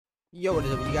Yo, what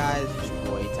is up, you guys? It's your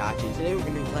boy Itachi. Today we're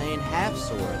going to be playing Half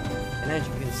Sword, and as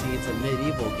you can see, it's a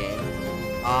medieval game.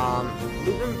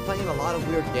 We've been playing a lot of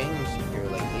weird games here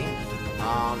lately.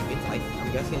 It's like,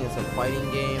 I'm guessing it's a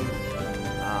fighting game.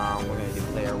 We're going to do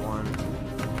player one.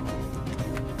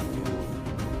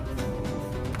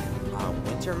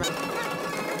 Winter Map.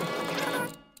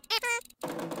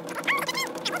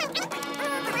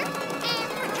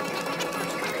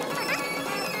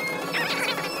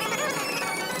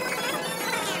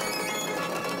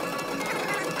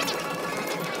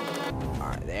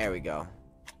 There we go.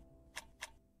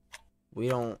 We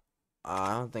don't,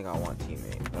 I don't think I want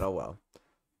teammate, but oh well.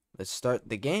 Let's start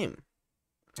the game.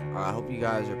 I hope you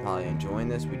guys are probably enjoying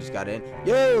this. We just got in.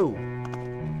 Yo,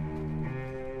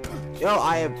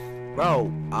 I have,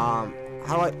 bro, I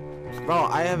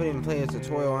haven't even played a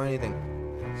tutorial or anything.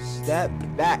 Step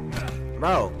back,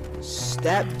 bro.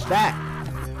 Step back.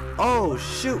 Oh,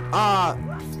 shoot. I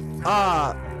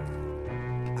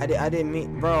didn't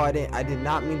mean, bro, I did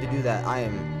not mean to do that. I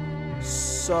am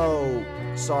so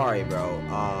sorry, bro.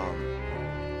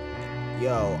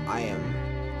 Yo, I am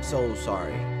so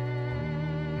sorry.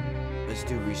 Let's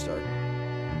do restart.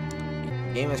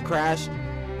 Game has crashed.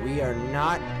 We are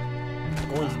not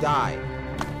going to die.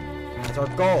 That's our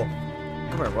goal.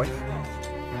 Come here, boy.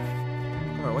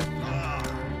 Come here, boy.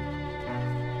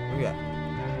 Where you at?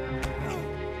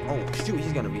 Oh, shoot,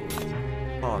 he's gonna beat me.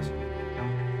 Pause.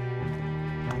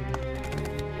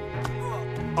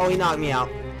 Oh, he knocked me out.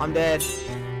 I'm dead.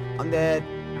 I'm dead.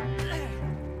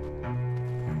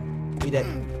 We dead.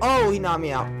 Oh, he knocked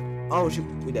me out. Oh, shoot.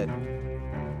 We dead.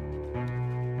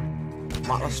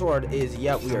 My sword is,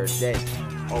 yep, we are dead.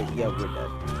 Oh, yeah, we're dead.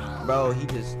 Bro, he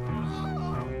just...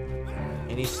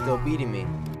 And he's still beating me.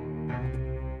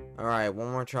 Alright,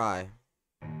 one more try.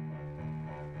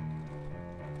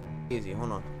 Easy,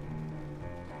 hold on.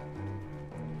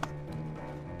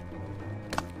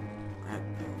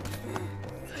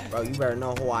 Bro, you better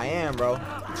know who I am, bro.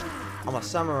 I'm a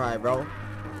samurai, bro.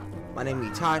 My name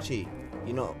is Itachi.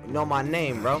 You know my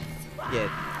name, bro. Yeah,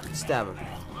 stab him.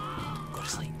 Go to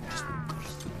sleep. Just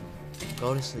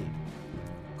go to sleep.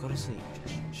 Go to sleep.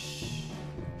 Just shh.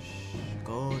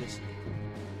 Go to sleep.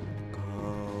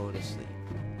 Go to sleep.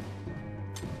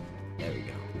 There we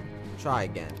go. Try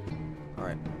again.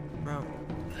 Alright. Bro.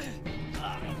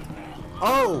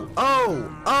 Oh!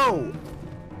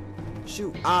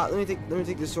 Shoot! Let me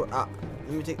take this sword. Let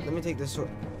me take this sword.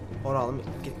 Hold on.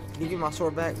 Can you give my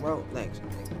sword back, bro? Thanks,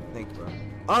 bro.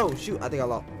 Oh shoot! I think I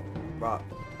lost, bro.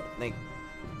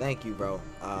 Thank you, bro.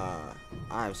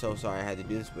 I'm so sorry I had to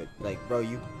do this, but like, bro,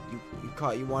 you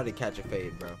wanted to catch a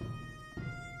fade, bro.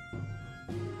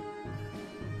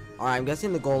 All right, I'm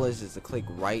guessing the goal is to click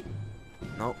right.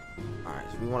 Nope. All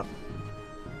right, so we want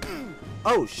to.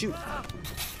 Oh shoot!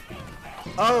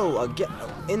 Oh, again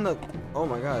in the. Oh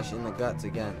my gosh, in the guts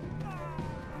again.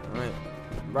 Alright.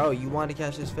 Bro, you wanted to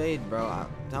catch this fade, bro. I'm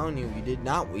telling you, you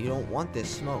don't want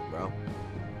this smoke, bro.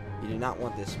 You did not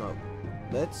want this smoke.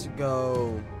 Let's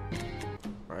go.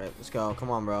 Alright, let's go.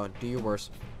 Come on, bro. Do your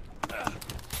worst. Do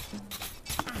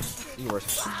your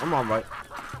worst. Come on, bro.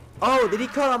 Oh, did he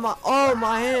cut on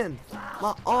my hand?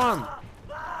 My arm.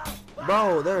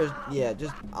 Bro,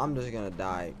 I'm just gonna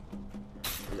die.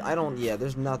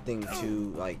 There's nothing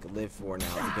to, like, live for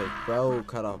now, because bro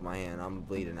cut off my hand. I'm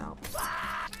bleeding out.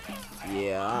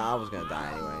 Yeah, I was gonna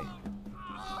die anyway.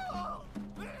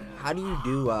 How do you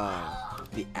do,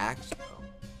 the axe?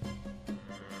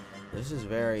 This is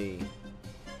very...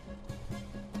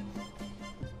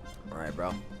 Alright,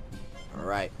 bro.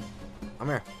 Alright. Come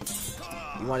here.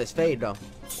 You want this fade, though.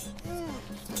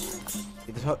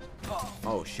 Get this hook.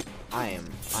 Oh, shoot. I am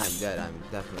dead. I'm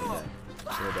definitely dead.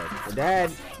 We're dead. We're dead.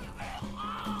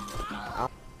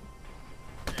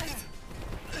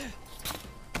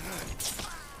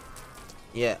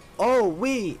 Yeah. Oh,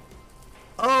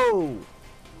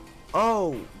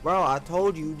 bro, I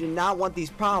told you did not want these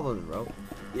problems, bro.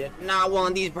 You did not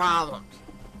want these problems.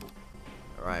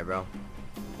 Alright, bro.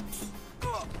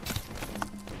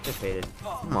 Just faded.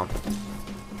 Come on.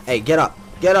 Hey, get up.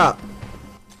 Get up.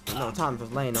 No time for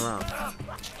laying around.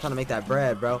 Trying to make that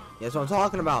bread, bro. Yeah, that's what I'm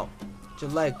talking about. Get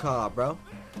your leg cut off, bro.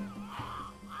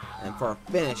 And for a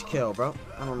finish kill, bro.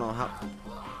 I don't know how.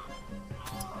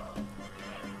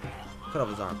 Cut off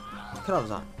his arm. Cut off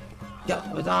his arm. Cut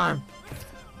off his arm.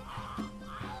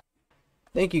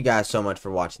 Thank you guys so much for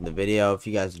watching the video. If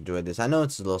you guys enjoyed this, I know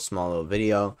it's a small little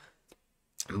video,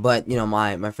 but you know,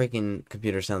 my freaking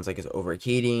computer sounds like it's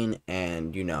overheating,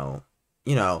 and there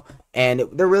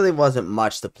really wasn't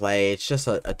much to play. It's just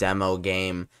a demo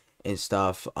game. and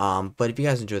stuff. But if you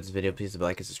guys enjoyed this video, please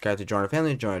like and subscribe to join our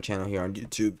family, join our channel here on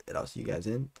YouTube, and I'll see you guys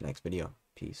in the next video.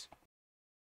 Peace.